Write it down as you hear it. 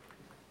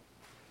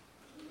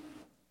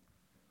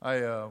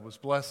I was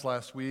blessed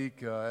last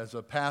week. As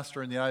a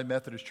pastor in the United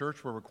Methodist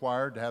Church, we're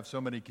required to have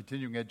so many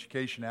continuing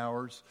education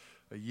hours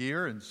a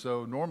year, and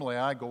so normally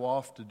I go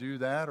off to do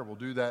that, or we'll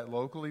do that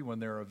locally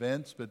when there are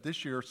events, but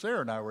this year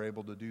Sarah and I were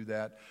able to do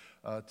that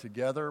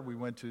together. We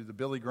went to the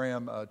Billy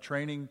Graham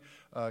training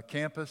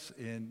campus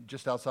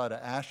just outside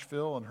of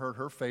Asheville and heard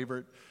her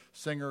favorite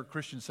singer,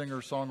 Christian singer,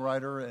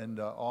 songwriter,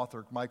 and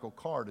author Michael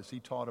Card as he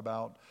taught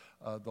about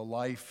the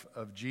life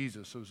of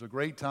Jesus. So it was a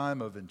great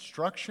time of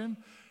instruction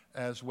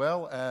as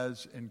well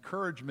as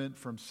encouragement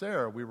from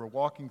Sarah. We were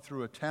walking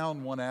through a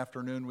town one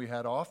afternoon we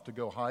had off to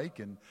go hike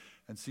and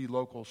see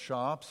local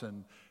shops,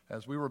 and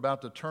as we were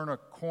about to turn a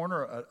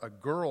corner, a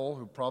girl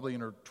who probably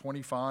in her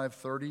 25,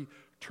 30,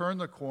 turned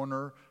the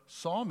corner,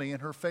 saw me,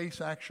 and her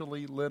face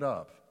actually lit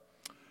up.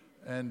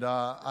 And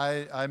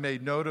I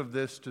made note of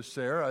this to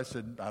Sarah. I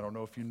said, I don't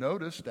know if you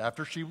noticed,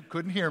 after she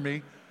couldn't hear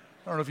me,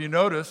 I don't know if you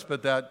noticed,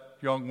 but that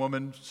young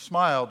woman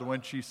smiled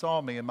when she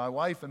saw me, and my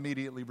wife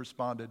immediately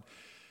responded,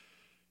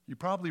 you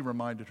probably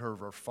reminded her of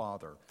her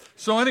father.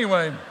 So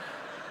anyway,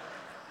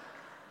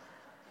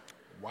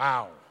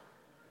 wow.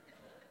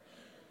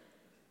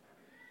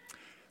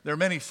 There are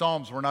many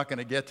Psalms we're not going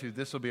to get to.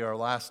 This will be our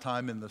last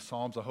time in the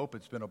Psalms. I hope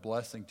it's been a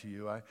blessing to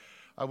you.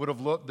 I would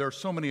have looked, there are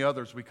so many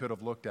others we could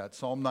have looked at.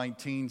 Psalm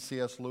 19,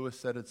 C.S. Lewis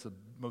said it's the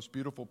most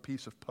beautiful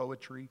piece of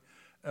poetry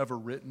ever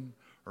written.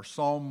 Or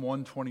Psalm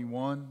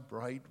 121,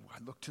 right? I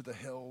look to the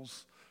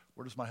hills.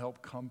 Where does my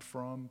help come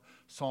from?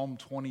 Psalm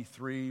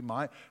 23.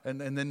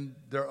 And then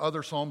there are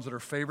other Psalms that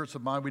are favorites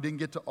of mine. We didn't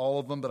get to all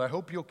of them, but I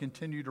hope you'll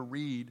continue to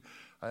read.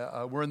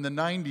 We're in the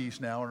 90s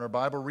now in our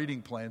Bible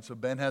reading plan, so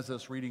Ben has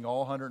us reading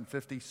all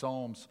 150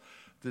 Psalms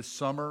this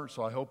summer,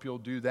 so I hope you'll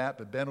do that.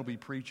 But Ben will be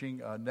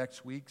preaching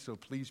next week, so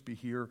please be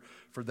here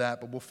for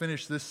that. But we'll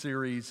finish this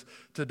series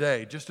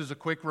today. Just as a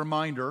quick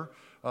reminder,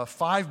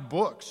 5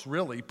 books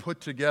really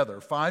put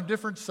together, 5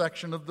 different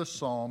sections of the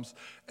Psalms,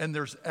 and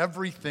there's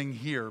everything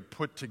here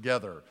put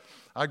together.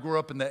 I grew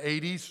up in the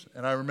 80s,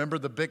 and I remember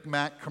the Big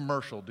Mac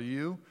commercial. Do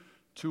you?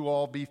 2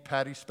 all-beef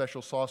patties,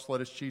 special sauce,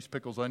 lettuce, cheese,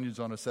 pickles, onions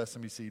on a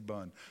sesame seed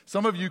bun.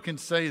 Some of you can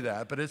say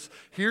that, but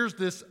here's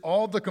this,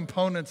 all the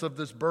components of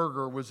this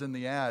burger was in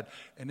the ad.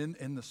 And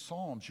in the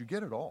Psalms, you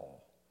get it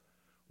all.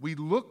 We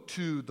look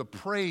to the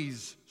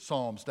praise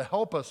Psalms to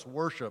help us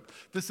worship.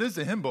 This is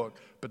a hymn book,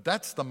 but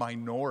that's the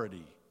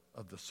minority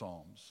of the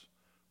Psalms.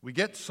 We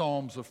get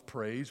Psalms of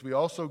praise. We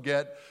also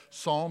get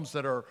Psalms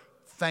that are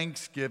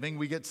thanksgiving.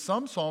 We get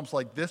some Psalms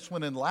like this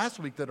one and last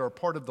week that are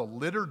part of the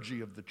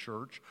liturgy of the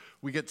church.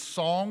 We get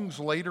songs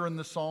later in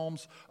the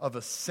Psalms of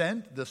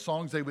ascent, the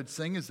songs they would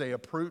sing as they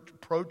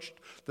approached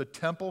the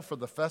temple for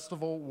the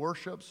festival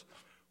worships.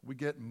 We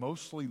get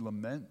mostly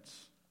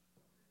laments,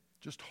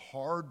 just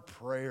hard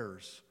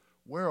prayers.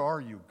 Where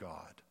are you,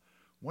 God?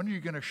 When are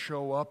you going to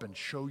show up and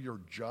show your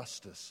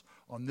justice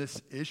on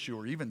this issue,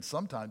 or even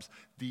sometimes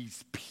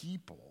these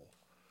people?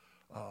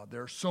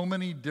 There are so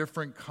many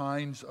different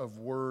kinds of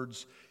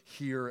words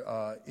here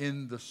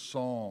in the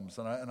Psalms,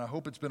 and I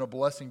hope it's been a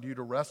blessing to you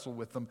to wrestle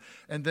with them.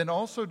 And then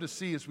also to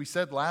see, as we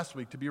said last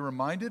week, to be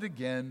reminded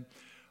again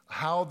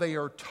how they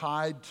are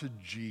tied to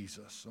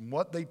Jesus and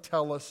what they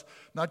tell us,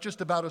 not just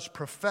about his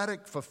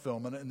prophetic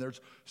fulfillment, and there's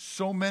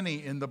so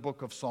many in the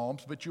book of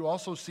Psalms, but you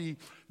also see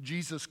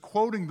Jesus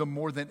quoting them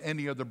more than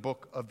any other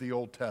book of the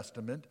Old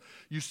Testament.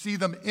 You see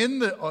them in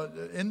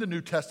the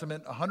New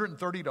Testament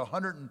 130 to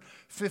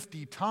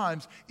 150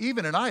 times.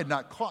 Even, and I had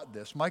not caught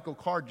this, Michael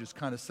Card just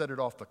kind of said it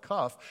off the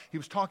cuff. He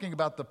was talking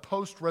about the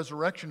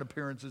post-resurrection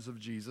appearances of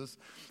Jesus,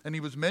 and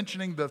he was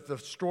mentioning the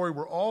story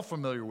we're all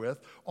familiar with,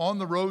 on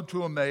the road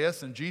to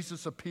Emmaus, and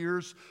Jesus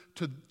appears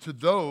to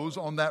those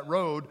on that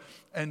road,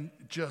 and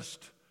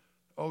just,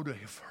 oh, to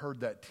have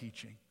heard that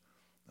teaching.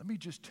 Let me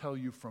just tell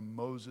you from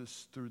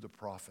Moses through the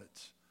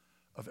prophets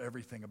of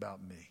everything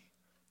about me.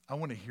 I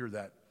want to hear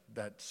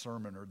that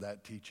sermon or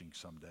that teaching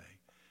someday.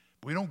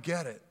 We don't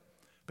get it,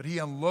 but he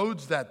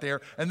unloads that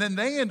there, and then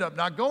they end up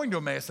not going to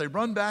Emmaus. They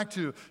run back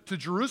to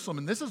Jerusalem,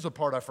 and this is the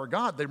part I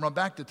forgot. They run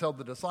back to tell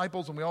the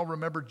disciples, and we all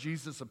remember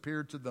Jesus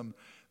appeared to them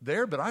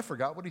there, but I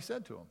forgot what he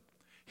said to them.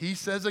 He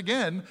says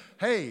again,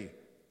 hey,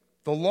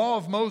 the law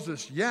of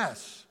Moses,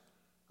 yes,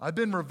 I've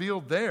been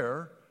revealed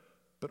there,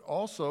 but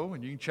also,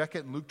 and you can check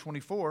it in Luke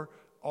 24,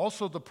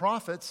 also the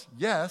prophets,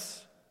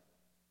 yes,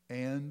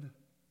 and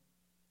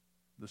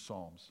the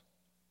Psalms.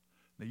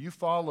 Now you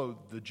follow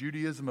the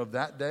Judaism of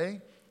that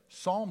day,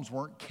 Psalms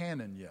weren't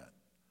canon yet.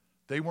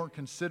 They weren't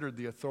considered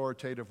the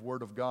authoritative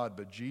word of God,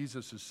 but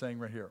Jesus is saying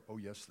right here, oh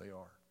yes they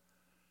are.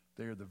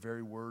 They are the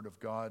very word of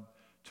God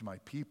to my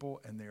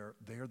people, and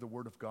they are the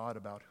word of God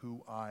about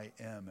who I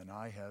am, and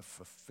I have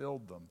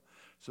fulfilled them.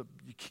 So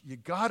you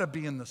got to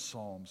be in the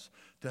Psalms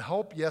to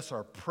help, yes,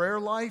 our prayer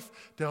life,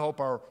 to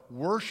help our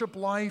worship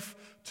life,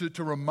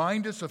 to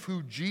remind us of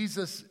who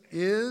Jesus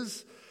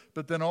is,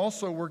 but then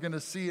also we're going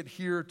to see it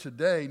here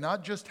today,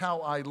 not just how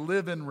I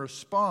live and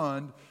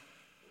respond,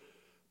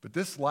 but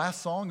this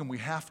last song, and we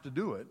have to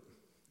do it,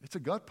 it's a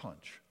gut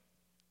punch.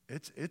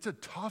 It's a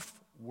tough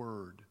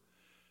word.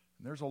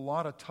 And there's a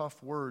lot of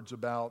tough words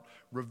about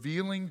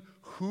revealing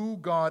who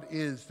God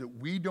is, that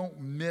we don't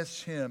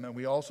miss him and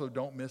we also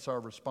don't miss our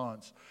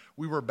response.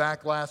 We were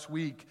back last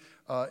week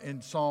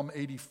in Psalm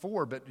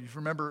 84, but if you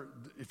remember,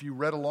 if you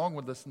read along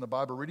with us in the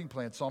Bible reading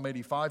plan, Psalm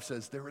 85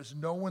 says, there is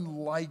no one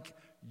like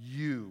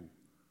you.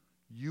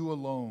 You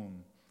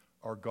alone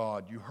are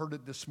God. You heard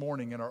it this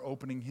morning in our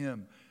opening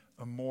hymn,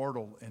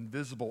 immortal,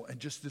 invisible, and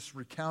just this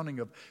recounting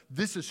of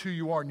this is who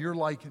you are, and you're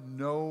like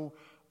no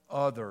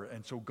other.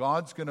 And so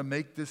God's going to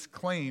make this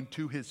claim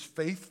to his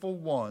faithful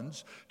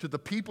ones, to the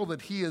people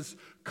that he is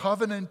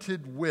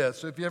covenanted with.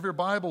 So if you have your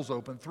Bibles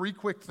open, 3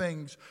 quick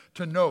things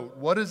to note.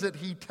 What is it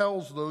he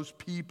tells those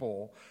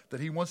people that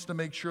he wants to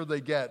make sure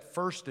they get?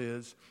 First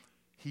is,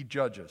 he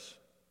judges.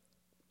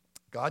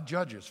 God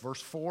judges, verse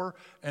 4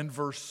 and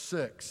verse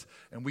 6.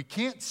 And we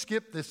can't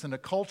skip this in a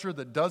culture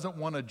that doesn't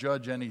want to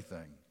judge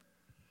anything.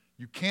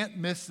 You can't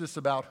miss this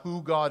about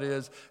who God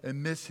is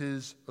and miss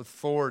his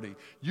authority.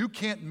 You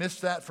can't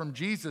miss that from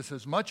Jesus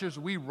as much as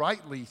we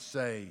rightly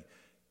say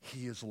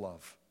he is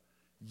love.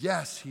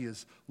 Yes, he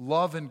is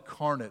love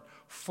incarnate,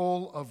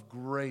 full of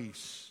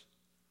grace,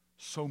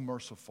 so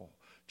merciful,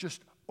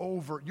 just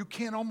over. You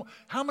can't almost,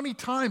 how many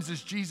times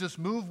does Jesus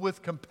move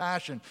with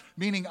compassion,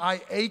 meaning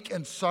I ache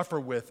and suffer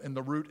with in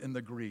the root in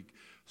the Greek?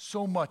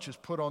 So much is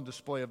put on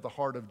display of the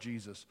heart of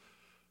Jesus.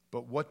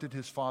 But what did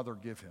his Father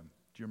give him?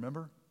 Do you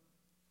remember?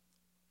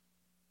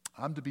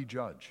 I'm to be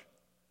judge,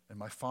 and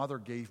my Father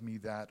gave me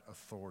that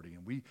authority,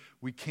 and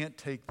we can't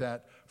take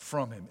that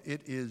from him.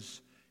 It is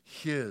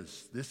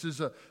his. This is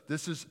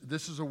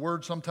a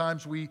word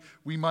sometimes we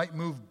might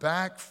move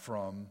back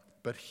from,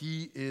 but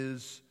he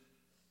is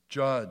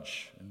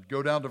judge. And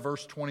go down to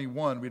verse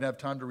 21. We didn't have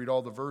time to read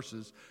all the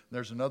verses. And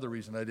there's another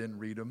reason I didn't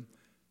read them,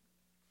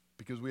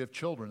 because we have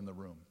children in the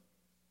room,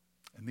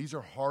 and these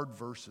are hard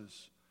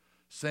verses,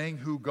 saying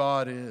who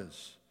God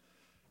is.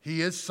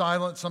 He is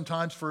silent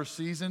sometimes for a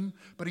season,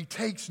 but he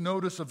takes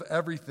notice of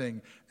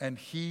everything, and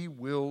he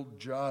will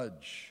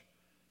judge.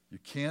 You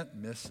can't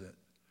miss it.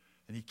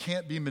 And he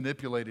can't be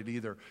manipulated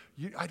either.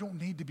 I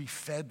don't need to be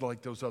fed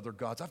like those other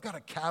gods. I've got a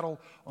cattle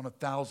on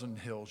 1,000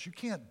 hills. You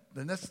can't,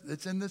 and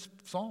it's in this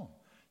psalm.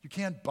 You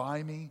can't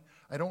buy me.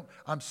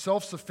 I'm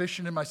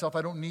self-sufficient in myself.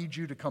 I don't need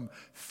you to come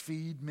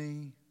feed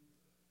me.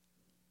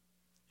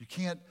 You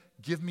can't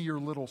give me your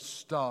little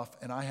stuff,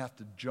 and I have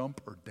to jump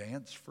or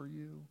dance for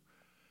you.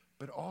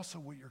 But also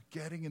what you're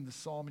getting in the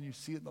psalm, and you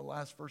see it in the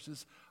last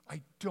verses,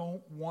 I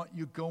don't want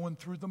you going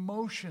through the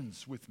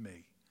motions with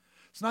me.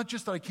 It's not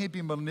just that I can't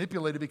be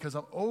manipulated because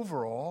I'm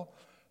overall,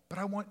 but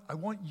I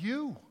want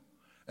you.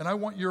 And I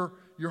want your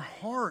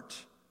heart.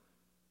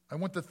 I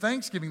want the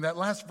thanksgiving, that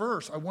last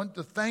verse. I want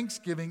the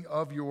thanksgiving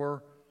of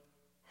your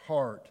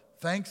heart.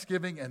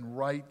 Thanksgiving and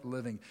right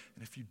living.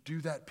 And if you do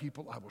that,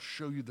 people, I will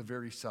show you the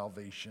very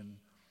salvation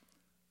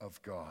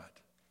of God.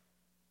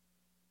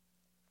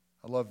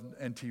 I love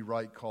N.T.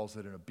 Wright calls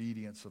it an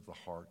obedience of the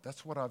heart.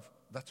 That's what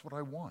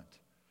I want.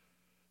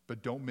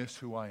 But don't miss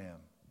who I am.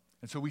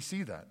 And so we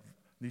see that.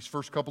 These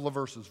first couple of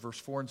verses, verse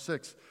 4 and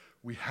 6,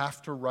 we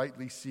have to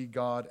rightly see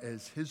God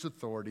as his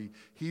authority.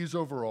 He's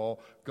over all.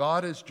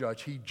 God is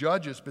judge. He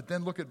judges. But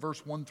then look at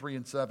verse 1, 3,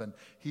 and 7.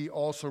 He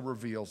also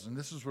reveals. And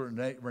this is what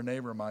Renee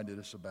reminded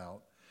us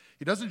about.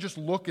 He doesn't just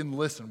look and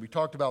listen. We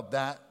talked about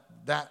that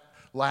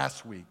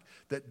last week,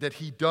 that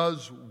he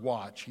does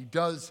watch. He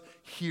does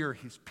hear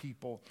his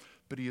people.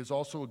 But he is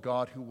also a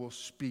God who will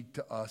speak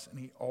to us, and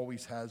he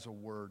always has a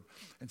word.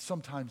 And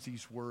sometimes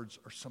these words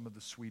are some of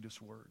the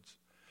sweetest words.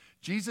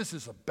 Jesus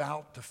is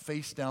about to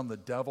face down the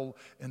devil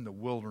in the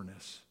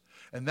wilderness.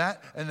 And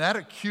that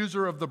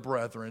accuser of the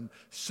brethren,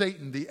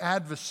 Satan, the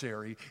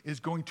adversary,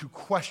 is going to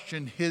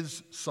question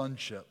his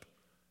sonship.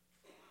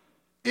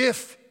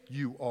 If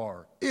you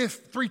are,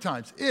 if, 3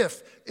 times,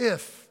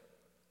 if.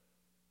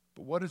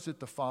 But what is it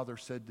the Father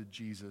said to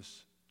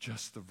Jesus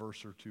just the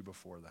verse or two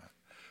before that?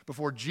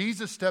 Before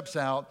Jesus steps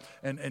out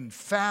and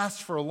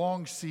fasts for a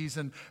long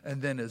season, and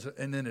then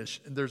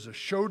there's a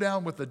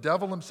showdown with the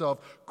devil himself,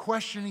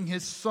 questioning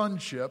his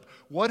sonship,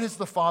 what has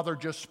the Father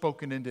just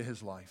spoken into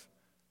his life?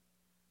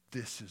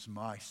 This is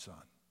my son.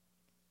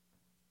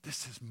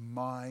 This is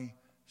my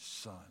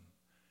son.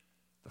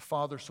 The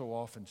Father so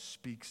often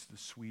speaks the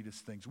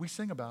sweetest things. We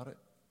sing about it.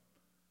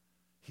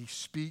 He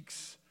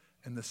speaks,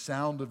 and the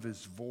sound of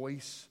his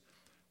voice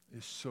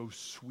is so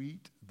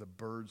sweet, the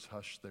birds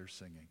hush their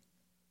singing.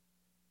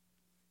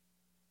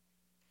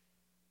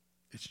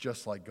 It's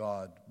just like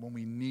God when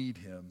we need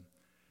him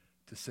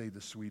to say the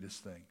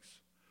sweetest things.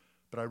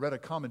 But I read a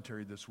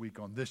commentary this week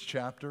on this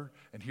chapter,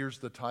 and here's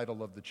the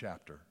title of the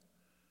chapter.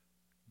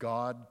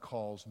 God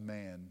calls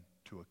man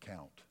to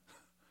account.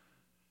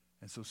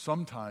 And so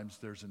sometimes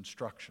there's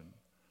instruction.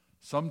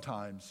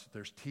 Sometimes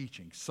there's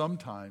teaching.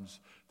 Sometimes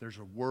there's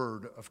a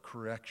word of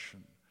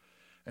correction.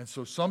 And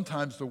so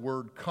sometimes the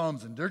word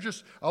comes, and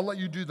I'll let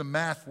you do the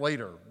math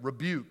later.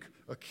 Rebuke,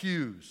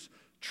 accuse,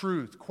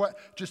 truth,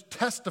 just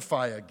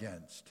testify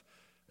against.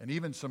 And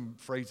even some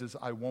phrases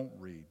I won't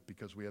read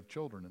because we have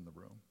children in the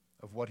room,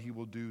 of what he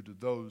will do to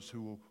those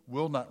who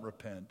will not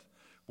repent,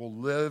 will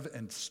live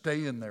and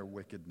stay in their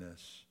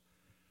wickedness.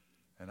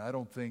 And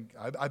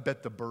I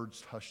bet the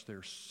birds hushed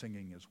their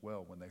singing as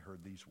well when they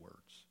heard these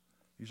words.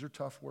 These are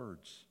tough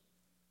words.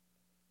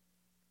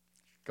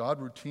 God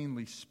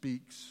routinely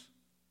speaks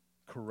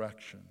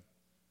correction,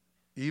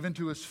 even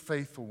to his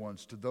faithful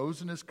ones, to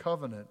those in his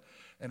covenant.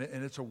 And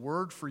it's a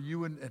word for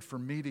you and for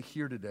me to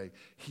hear today.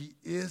 He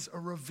is a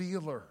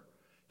revealer.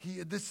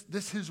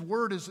 His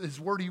word is his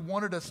word he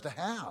wanted us to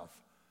have.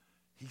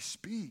 He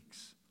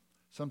speaks.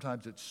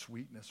 Sometimes it's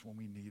sweetness when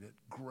we need it,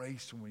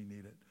 grace when we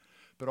need it,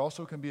 but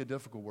also can be a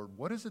difficult word.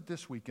 What is it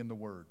this week in the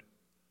word?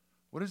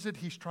 What is it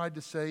he's tried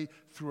to say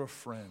through a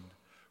friend?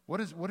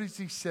 What has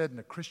he said in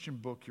a Christian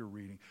book you're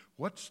reading?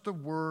 What's the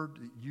word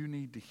that you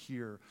need to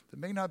hear that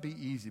may not be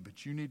easy,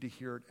 but you need to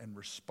hear it and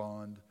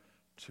respond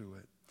to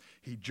it?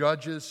 He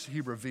judges,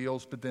 he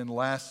reveals, but then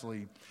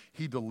lastly,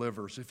 he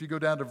delivers. If you go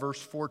down to verse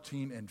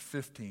 14 and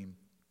 15,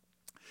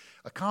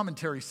 a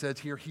commentary says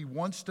here, he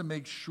wants to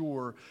make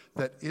sure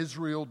that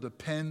Israel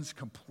depends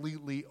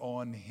completely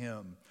on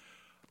him.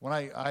 When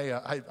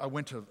I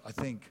went to, I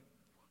think,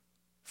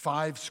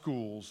 5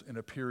 schools in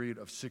a period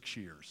of 6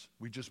 years.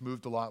 We just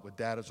moved a lot with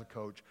Dad as a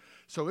coach.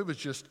 So it was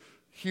just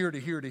here to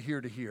here to here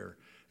to here.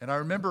 And I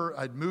remember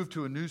I'd moved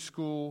to a new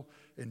school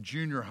in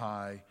junior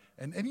high.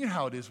 And you know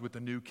how it is with the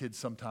new kids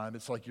sometimes.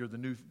 It's like you're the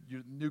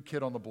new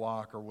kid on the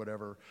block or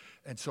whatever.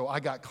 And so I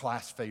got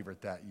class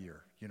favorite that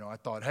year. You know, I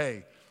thought,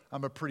 hey,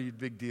 I'm a pretty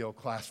big deal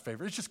class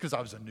favorite. It's just because I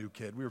was a new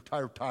kid. We were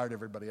tired of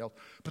everybody else.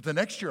 But the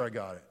next year I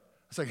got it.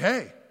 It's like,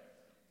 hey,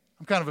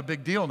 I'm kind of a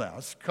big deal now.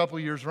 It's a couple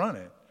of years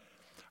running.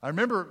 I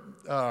remember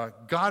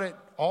got it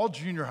all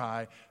junior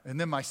high,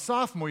 and then my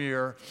sophomore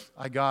year,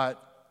 I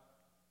got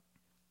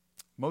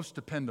most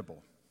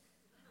dependable.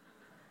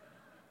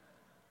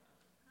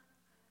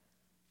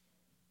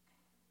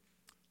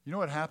 You know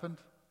what happened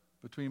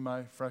between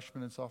my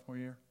freshman and sophomore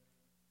year?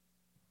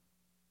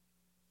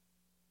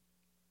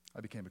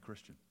 I became a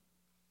Christian.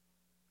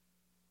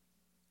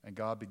 And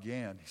God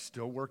began, he's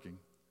still working,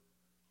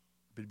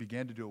 but he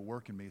began to do a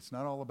work in me. It's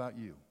not all about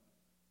you.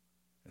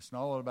 It's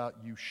not all about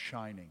you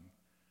shining.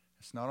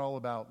 It's not all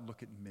about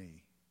look at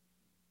me.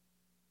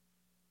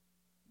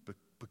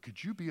 But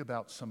could you be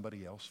about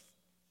somebody else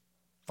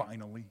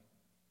finally?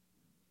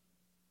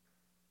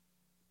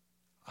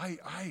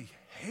 I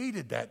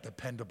hated that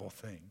dependable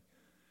thing.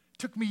 It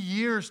took me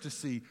years to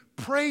see.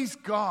 Praise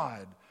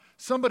God.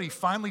 Somebody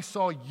finally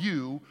saw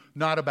you,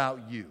 not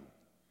about you.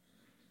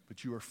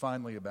 But you are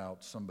finally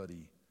about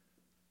somebody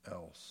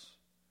else.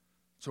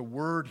 It's a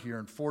word here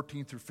in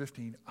 14 through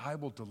 15. I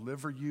will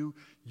deliver you.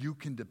 You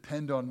can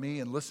depend on me.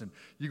 And listen,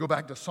 you go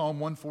back to Psalm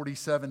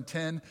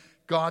 147:10.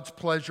 God's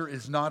pleasure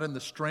is not in the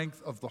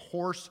strength of the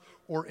horse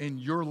or in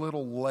your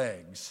little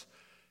legs.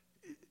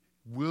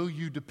 Will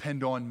you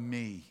depend on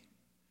me?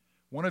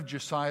 One of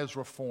Josiah's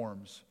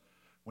reforms,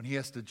 when he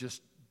has to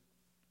just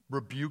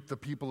rebuke the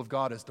people of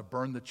God, is to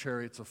burn the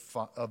chariots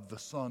of the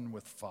sun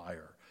with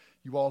fire.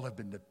 You all have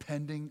been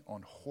depending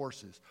on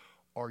horses.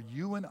 Are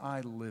you and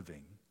I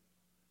living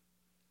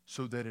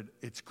so that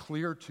it's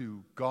clear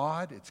to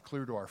God, it's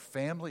clear to our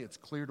family, it's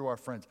clear to our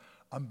friends?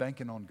 I'm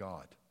banking on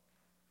God.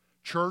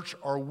 Church,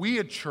 are we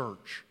a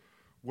church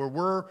where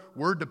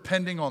we're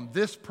depending on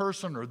this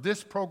person or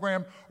this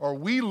program? Or are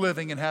we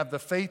living and have the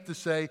faith to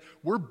say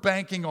we're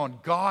banking on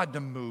God to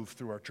move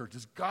through our church?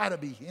 It's got to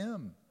be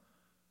him.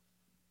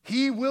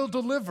 He will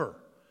deliver.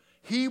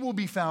 He will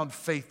be found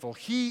faithful.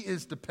 He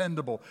is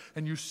dependable.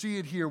 And you see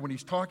it here when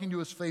he's talking to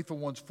his faithful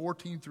ones,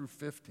 14 through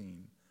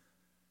 15.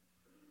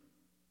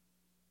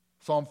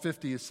 Psalm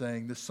 50 is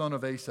saying, the son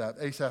of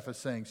Asaph is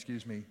saying,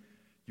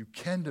 you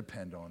can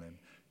depend on him.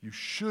 You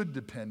should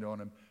depend on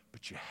him,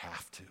 but you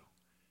have to.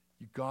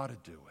 You got to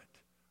do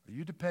it. Are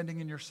you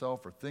depending on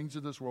yourself or things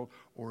of this world,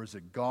 or is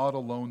it God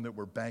alone that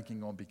we're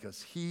banking on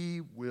because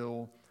he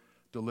will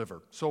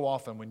deliver? So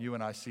often when you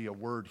and I see a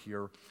word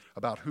here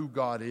about who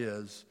God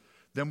is,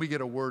 then we get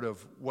a word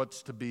of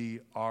what's to be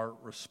our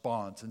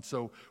response. And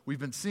so we've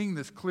been seeing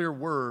this clear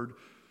word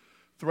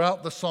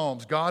throughout the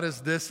Psalms. God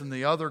is this and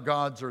the other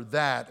gods are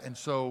that. And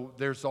so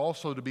there's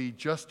also to be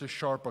just as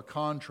sharp a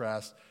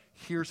contrast.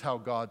 Here's how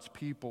God's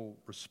people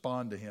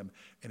respond to him,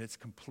 and it's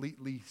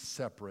completely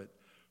separate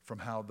from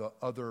how the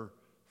other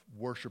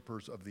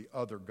worshipers of the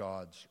other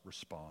gods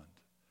respond.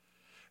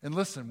 And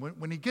listen,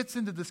 when he gets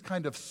into this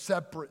kind of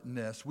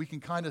separateness, we can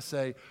kind of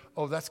say,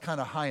 oh, that's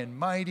kind of high and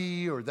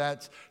mighty, or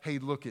that's, hey,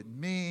 look at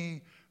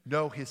me.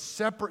 No, his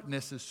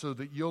separateness is so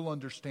that you'll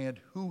understand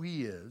who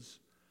he is,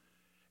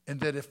 and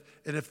that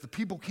if the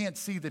people can't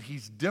see that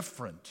he's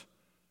different,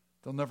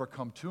 they'll never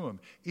come to him.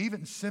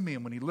 Even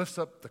Simeon, when he lifts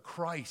up the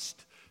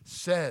Christ,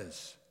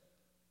 says,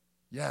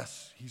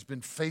 yes, he's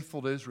been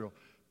faithful to Israel,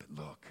 but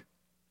look,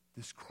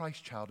 this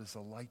Christ child is a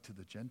light to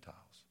the Gentiles.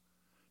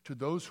 To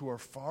those who are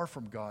far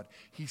from God,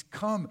 he's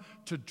come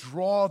to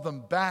draw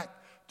them back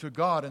to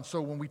God. And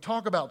so when we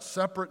talk about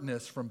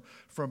separateness from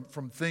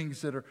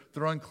things that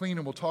are unclean,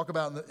 and we'll talk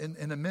about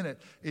in a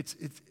minute,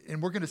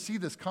 and we're going to see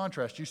this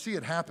contrast. You see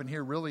it happen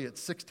here really at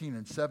 16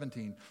 and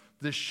 17,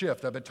 this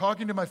shift. I've been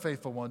talking to my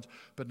faithful ones,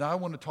 but now I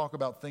want to talk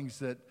about things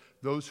that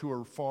those who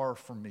are far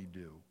from me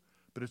do.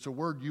 But it's a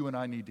word you and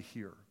I need to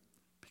hear,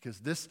 because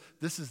this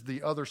is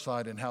the other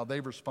side and how they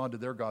respond to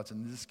their gods,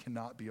 and this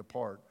cannot be a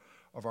part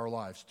of our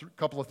lives. A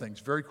couple of things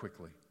very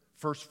quickly.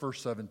 First,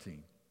 verse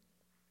 17.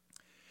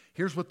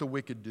 Here's what the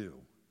wicked do.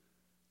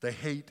 They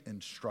hate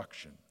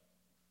instruction.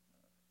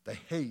 They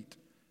hate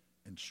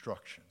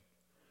instruction.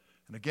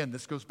 And again,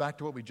 this goes back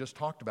to what we just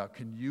talked about.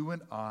 Can you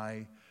and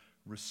I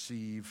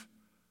receive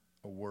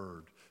a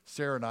word?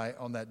 Sarah and I,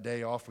 on that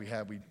day off we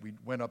had, we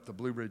went up the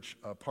Blue Ridge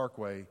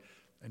Parkway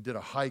and did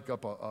a hike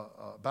up,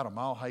 about a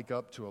mile hike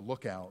up to a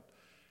lookout.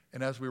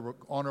 And as we were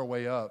on our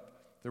way up,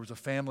 there was a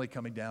family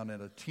coming down,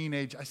 and a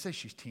teenage, I say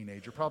she's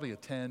teenager, probably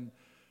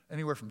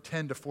anywhere from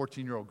 10 to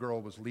 14-year-old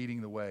girl was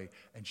leading the way,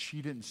 and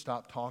she didn't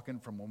stop talking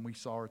from when we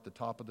saw her at the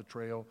top of the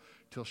trail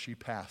till she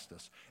passed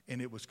us.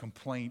 And it was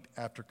complaint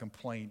after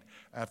complaint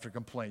after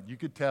complaint. You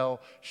could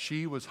tell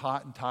she was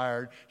hot and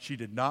tired. She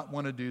did not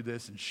want to do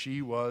this, and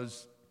she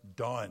was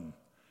done.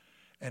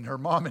 And her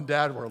mom and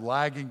dad were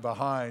lagging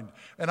behind.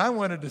 And I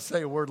wanted to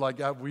say a word like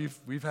that.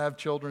 We've had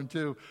children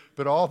too,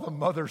 but all the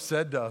mother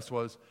said to us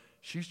was,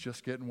 "She's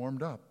just getting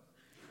warmed up."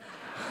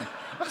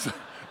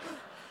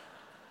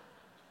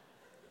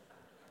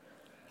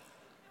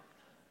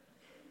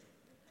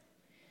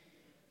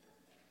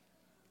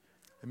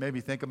 It made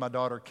me think of my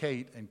daughter,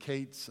 Kate, and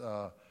Kate's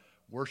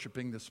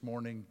worshiping this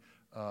morning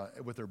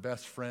with her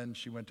best friend.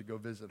 She went to go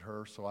visit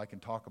her, so I can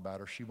talk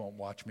about her. She won't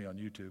watch me on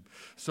YouTube.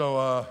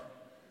 So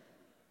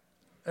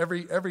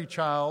every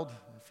child,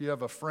 if you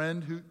have a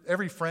friend,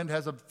 every friend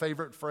has a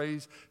favorite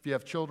phrase. If you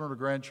have children or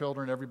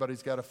grandchildren,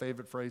 everybody's got a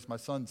favorite phrase. My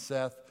son,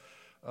 Seth,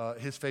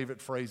 his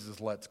favorite phrase is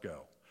 "let's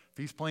go." If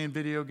he's playing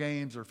video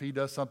games or if he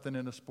does something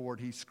in a sport,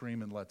 he's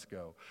screaming, "let's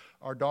go."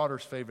 Our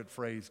daughter's favorite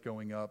phrase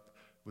going up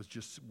was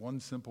just one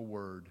simple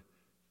word,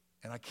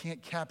 and I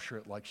can't capture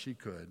it like she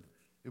could.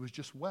 It was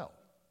just "well."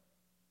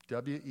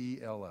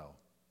 W-E-L-L.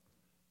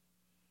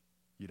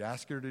 You'd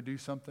ask her to do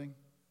something,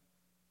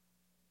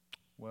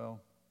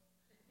 well.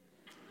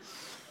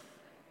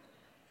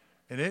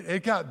 And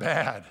it got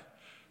bad,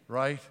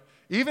 right?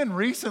 Even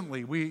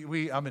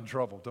recently, I'm in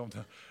trouble, don't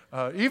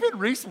I? Even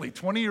recently,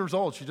 20 years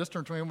old, she just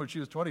turned 21 when she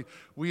was 20,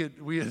 we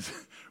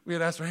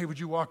had asked her, "Hey, would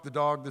you walk the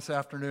dog this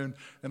afternoon?"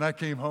 And I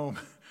came home,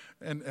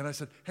 and I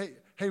said,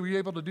 hey, were you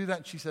able to do that?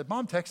 And she said,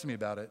 "Mom texted me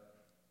about it."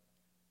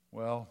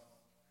 Well,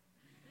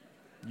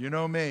 you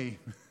know me.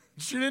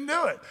 She didn't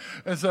do it.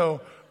 And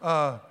so,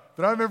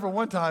 but I remember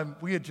one time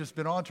we had just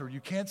been on to her.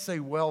 You can't say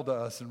 "well" to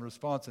us in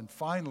response. And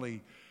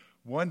finally,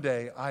 one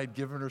day, I had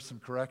given her some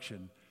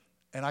correction,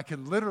 and I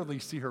could literally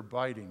see her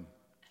biting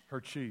her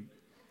cheek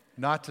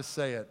not to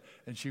say it.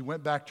 And she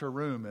went back to her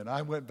room, and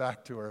I went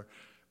back to her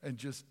and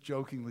just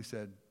jokingly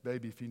said,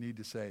 "Baby, if you need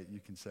to say it,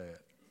 you can say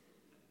it."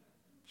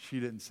 She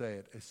didn't say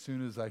it. As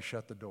soon as I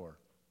shut the door,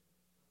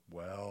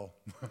 well.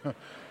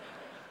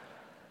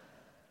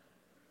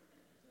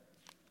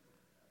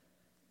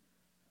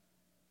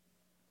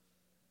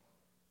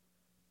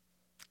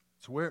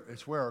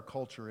 It's where our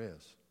culture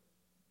is.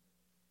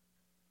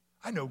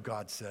 I know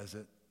God says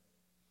it.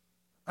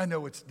 I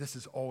know this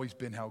has always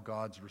been how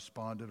God's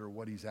responded or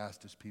what he's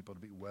asked his people to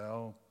be.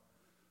 Well,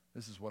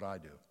 this is what I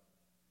do.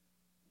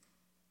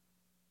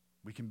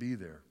 We can be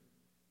there.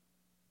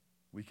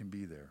 We can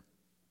be there.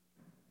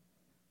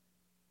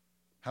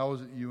 How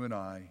is it you and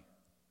I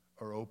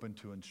are open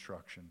to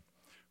instruction?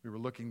 We were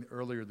looking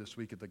earlier this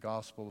week at the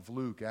Gospel of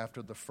Luke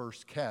after the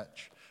first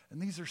catch. And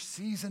these are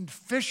seasoned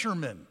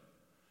fishermen.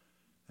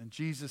 And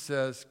Jesus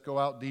says, "Go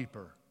out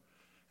deeper."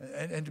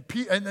 And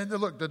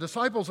look, the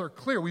disciples are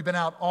clear. We've been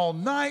out all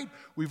night.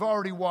 We've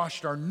already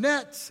washed our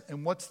nets.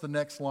 And what's the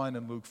next line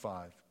in Luke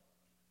 5?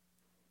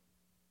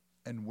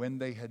 And when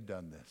they had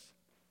done this,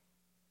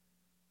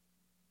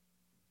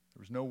 there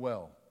was no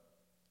well.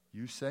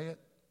 You say it.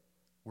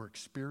 We're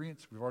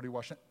experienced. We've already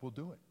washed it. We'll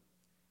do it.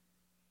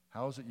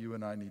 How is it you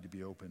and I need to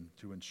be open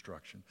to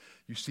instruction?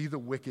 You see the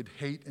wicked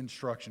hate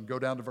instruction. Go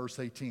down to verse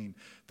 18.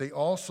 They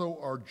also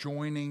are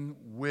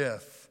joining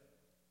with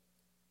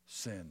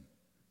sin,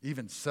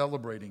 even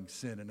celebrating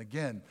sin. And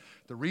again,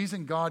 the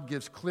reason God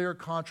gives clear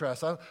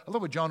contrast, I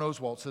love what John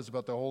Oswalt says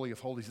about the Holy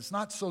of Holies. It's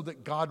not so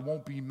that God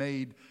won't be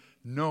made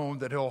known,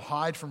 that he'll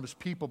hide from his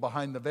people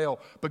behind the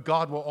veil, but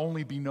God will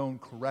only be known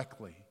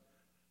correctly.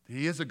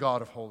 He is a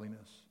God of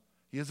holiness.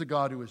 He is a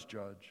God who is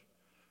judge.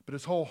 But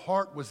his whole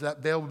heart was that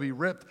veil would be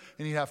ripped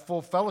and he'd have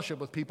full fellowship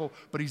with people,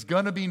 but he's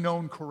going to be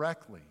known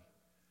correctly.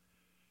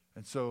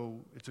 And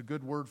so it's a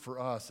good word for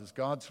us as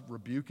God's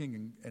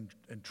rebuking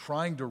and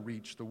trying to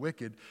reach the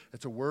wicked.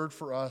 It's a word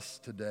for us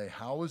today.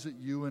 How is it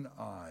you and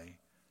I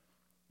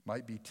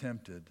might be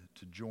tempted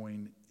to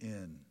join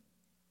in?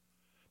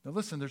 Now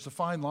listen, there's a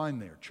fine line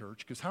there, church,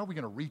 because how are we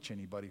going to reach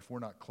anybody if we're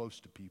not close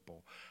to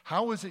people?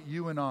 How is it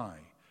you and I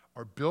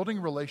are building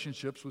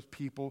relationships with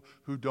people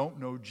who don't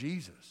know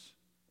Jesus?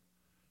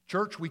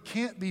 Church, we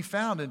can't be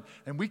found,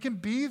 and we can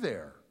be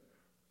there.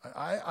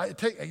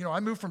 I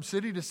move from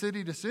city to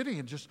city to city,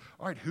 and just,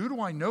 all right, who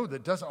do I know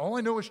that doesn't? All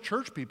I know is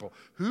church people.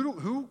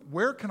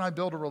 Where can I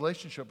build a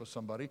relationship with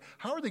somebody?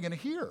 How are they going to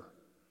hear?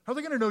 How are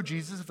they going to know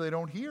Jesus if they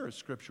don't hear, as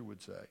Scripture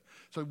would say?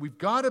 So we've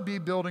got to be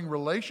building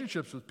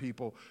relationships with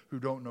people who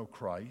don't know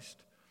Christ,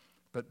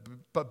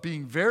 but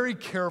being very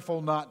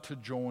careful not to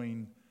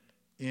join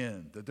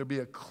in. That there be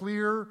a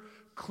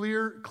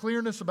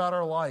clearness about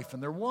our life,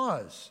 and there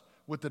was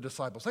with the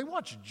disciples. They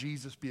watched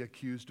Jesus be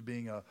accused of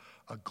being a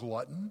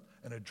glutton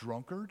and a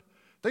drunkard.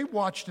 They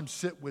watched him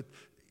sit with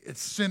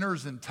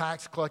sinners and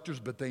tax collectors,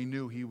 but they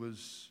knew he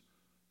was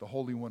the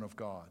Holy One of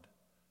God.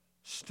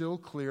 Still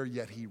clear,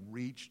 yet he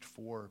reached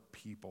for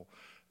people.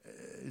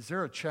 Is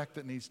there a check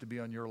that needs to be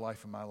on your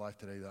life and my life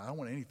today that I don't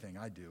want anything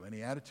I do,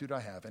 any attitude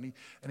I have,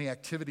 any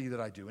activity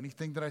that I do,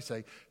 anything that I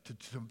say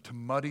to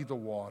muddy the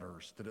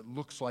waters, that it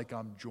looks like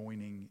I'm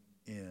joining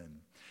in?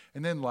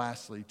 And then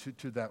lastly,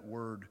 to that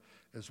word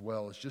as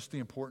well, is just the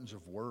importance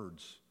of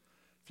words.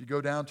 If you go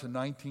down to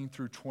 19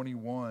 through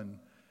 21,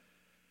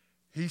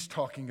 he's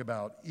talking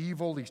about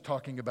evil, he's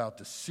talking about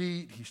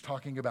deceit, he's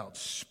talking about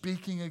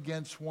speaking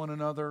against one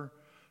another.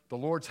 The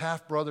Lord's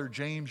half-brother,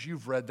 James,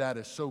 you've read that,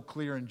 is so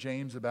clear in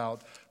James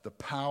about the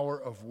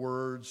power of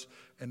words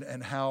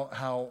and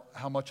how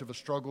much of a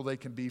struggle they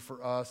can be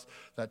for us.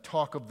 That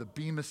talk of the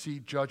Bema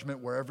Seat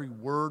judgment where every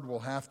word will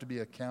have to be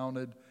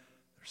accounted.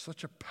 There's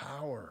such a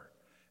power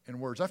in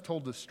words. I've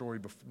told this story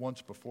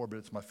once before, but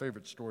it's my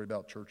favorite story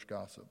about church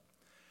gossip.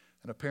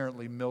 And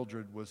apparently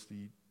Mildred was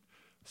the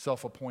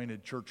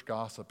self-appointed church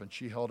gossip, and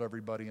she held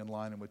everybody in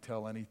line and would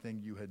tell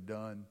anything you had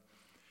done.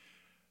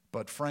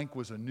 But Frank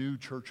was a new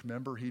church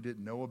member. He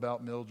didn't know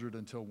about Mildred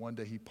until one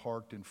day he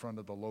parked in front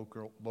of the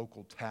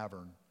local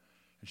tavern,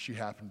 and she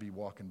happened to be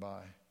walking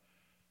by.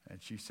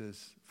 And she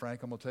says,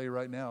 Frank, I'm going to tell you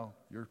right now,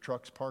 your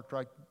truck's parked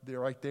right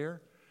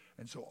there.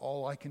 And so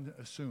all I can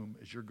assume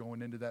is you're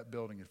going into that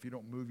building. If you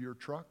don't move your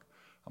truck,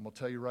 I'm going to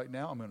tell you right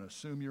now, I'm going to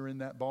assume you're in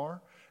that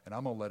bar, and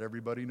I'm going to let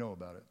everybody know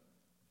about it.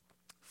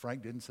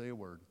 Frank didn't say a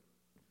word.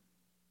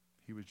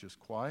 He was just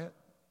quiet,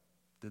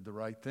 did the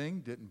right thing,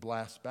 didn't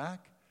blast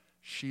back.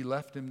 She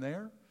left him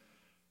there.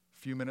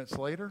 A few minutes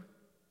later,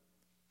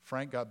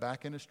 Frank got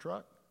back in his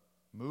truck,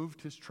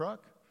 moved his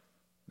truck,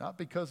 not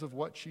because of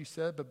what she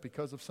said, but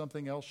because of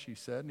something else she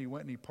said. And he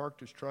went and he parked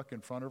his truck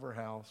in front of her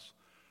house,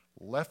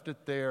 left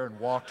it there, and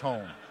walked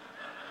home.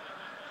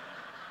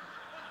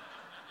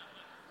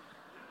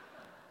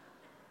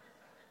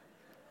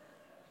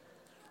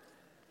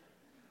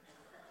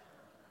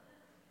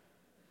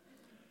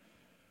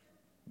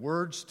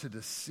 Words to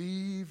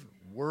deceive,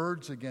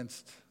 words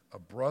against a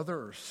brother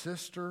or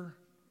sister.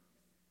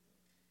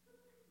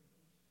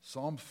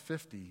 Psalm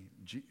 50,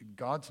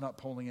 God's not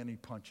pulling any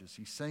punches.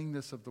 He's saying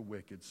this of the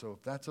wicked. So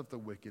if that's of the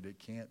wicked, it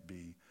can't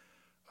be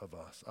of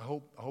us. I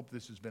hope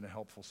this has been a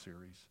helpful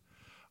series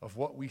of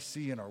what we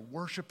see in our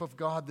worship of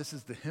God. This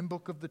is the hymn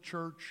book of the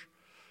church.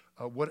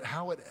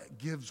 How it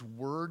gives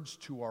words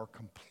to our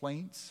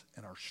complaints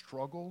and our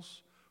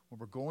struggles when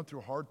we're going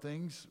through hard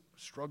things,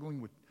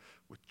 struggling with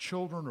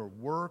children or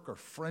work or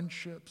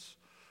friendships.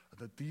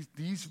 That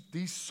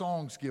these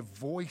songs give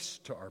voice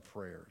to our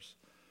prayers.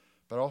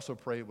 But I also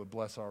pray it would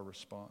bless our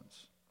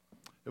response.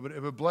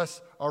 It would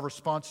bless our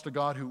response to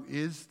God who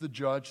is the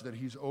judge, that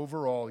he's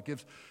over all.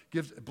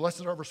 It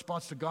blesses our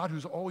response to God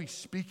who's always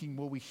speaking.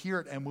 Will we hear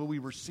it, and will we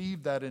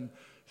receive that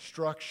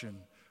instruction?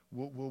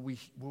 Will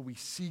we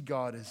see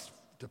God as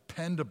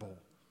dependable?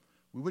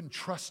 We wouldn't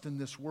trust in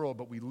this world,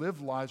 but we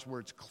live lives where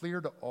it's clear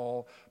to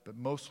all, but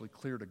mostly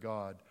clear to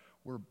God.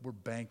 We're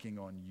banking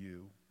on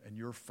you and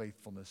your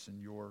faithfulness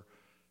and your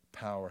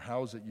power.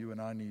 How is it you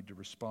and I need to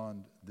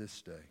respond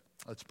this day?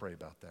 Let's pray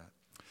about that.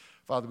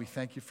 Father, we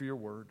thank you for your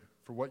word,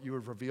 for what you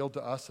have revealed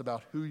to us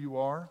about who you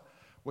are,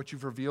 what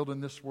you've revealed in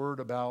this word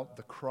about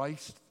the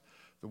Christ,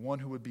 the one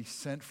who would be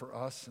sent for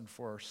us and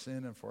for our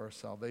sin and for our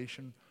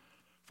salvation.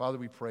 Father,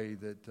 we pray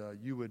that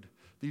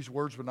these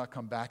words would not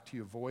come back to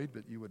you void,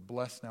 but you would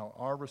bless now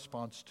our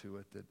response to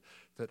it,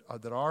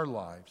 that our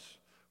lives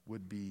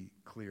would be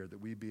clear,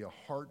 that we be a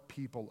heart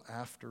people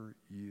after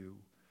you,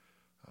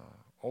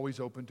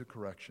 always open to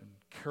correction,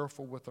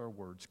 careful with our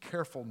words,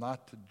 careful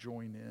not to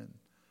join in,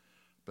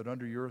 but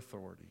under your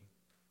authority.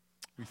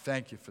 We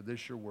thank you for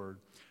this, your word.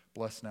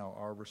 Bless now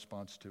our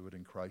response to it.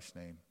 In Christ's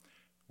name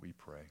we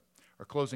pray. Our closing